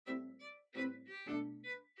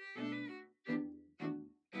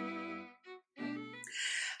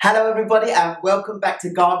Hello everybody and welcome back to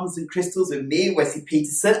Gardens and Crystals with me, Wesley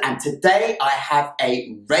Peterson, and today I have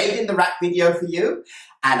a raid in the rack video for you,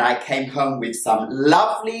 and I came home with some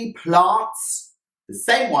lovely plants, the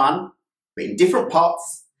same one but in different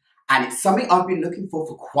pots, and it's something I've been looking for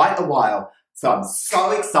quite a while, so I'm so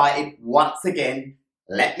excited. Once again,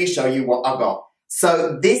 let me show you what I got.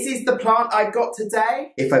 So this is the plant I got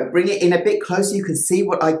today. If I bring it in a bit closer you can see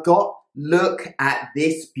what I got. Look at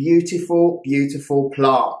this beautiful, beautiful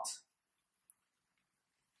plant.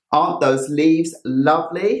 Aren't those leaves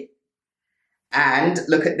lovely? And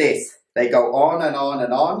look at this. They go on and on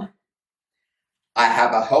and on. I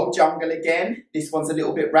have a whole jungle again. This one's a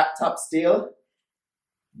little bit wrapped up still.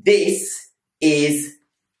 This is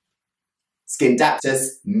Scindapsus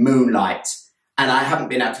Moonlight. And I haven't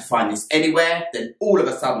been able to find this anywhere. Then all of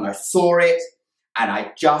a sudden I saw it and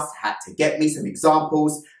I just had to get me some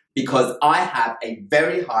examples, because I have a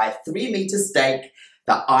very high 3-meter stake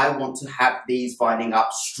that I want to have these vining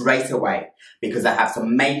up straight away because I have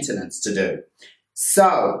some maintenance to do.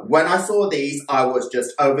 So when I saw these, I was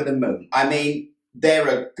just over the moon. I mean, they're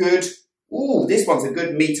a good, this one's a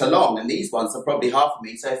good meter long, and these ones are probably half a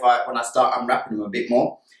meter when I start unwrapping them a bit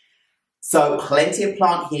more. So plenty of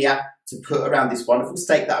plant here to put around this wonderful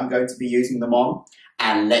stake that I'm going to be using them on,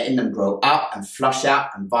 and letting them grow up and flush out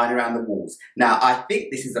and vine around the walls. Now, I think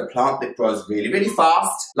this is a plant that grows really, really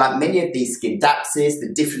fast. Like many of these Scindapsus,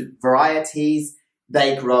 the different varieties,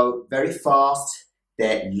 they grow very fast.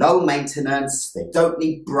 They're low maintenance. They don't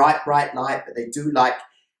need bright, bright light, but they do like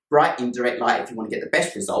bright indirect light if you want to get the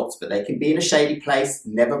best results, but they can be in a shady place,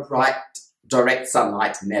 never bright, direct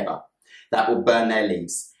sunlight, never. That will burn their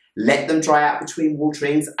leaves. Let them dry out between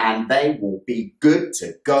waterings and they will be good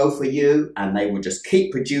to go for you, and they will just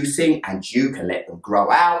keep producing, and you can let them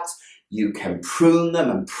grow out. You can prune them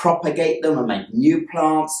and propagate them and make new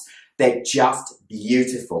plants. They're just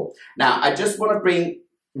beautiful. Now, I just want to bring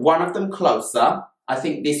one of them closer. I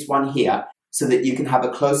think this one here, so that you can have a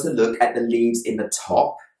closer look at the leaves in the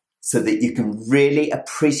top, so that you can really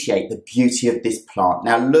appreciate the beauty of this plant.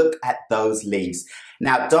 Now look at those leaves.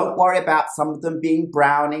 Now don't worry about some of them being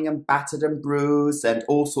browning and battered and bruised and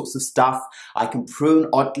all sorts of stuff. I can prune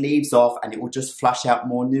odd leaves off and it will just flush out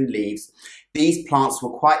more new leaves. These plants were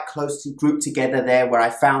quite closely grouped together there where I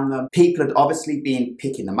found them. People had obviously been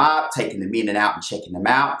picking them up, taking them in and out and checking them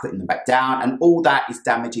out, putting them back down, and all that is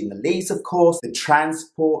damaging the leaves, of course. The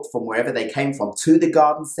transport from wherever they came from to the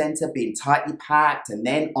garden centre being tightly packed, and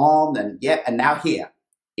then on, and now here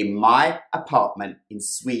in my apartment in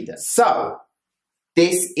Sweden. So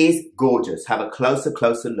this is gorgeous. Have a closer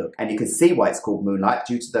look. And you can see why it's called Moonlight,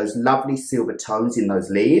 due to those lovely silver tones in those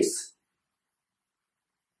leaves.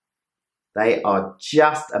 They are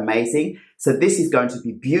just amazing. So this is going to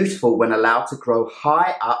be beautiful when allowed to grow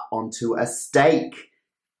high up onto a stake.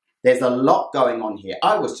 There's a lot going on here.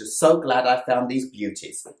 I was just so glad I found these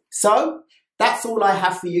beauties. So that's all I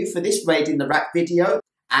have for you for this raid in the rack video.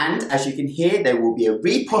 And as you can hear, there will be a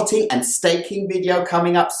repotting and staking video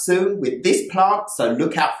coming up soon with this plant, so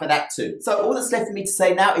look out for that too. So all that's left for me to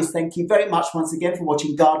say now is thank you very much once again for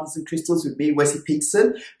watching Gardens and Crystals with me, Wesley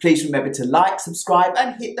Peterson. Please remember to like, subscribe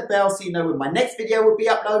and hit the bell so you know when my next video will be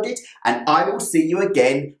uploaded, and I will see you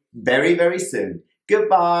again very, very soon.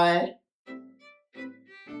 Goodbye.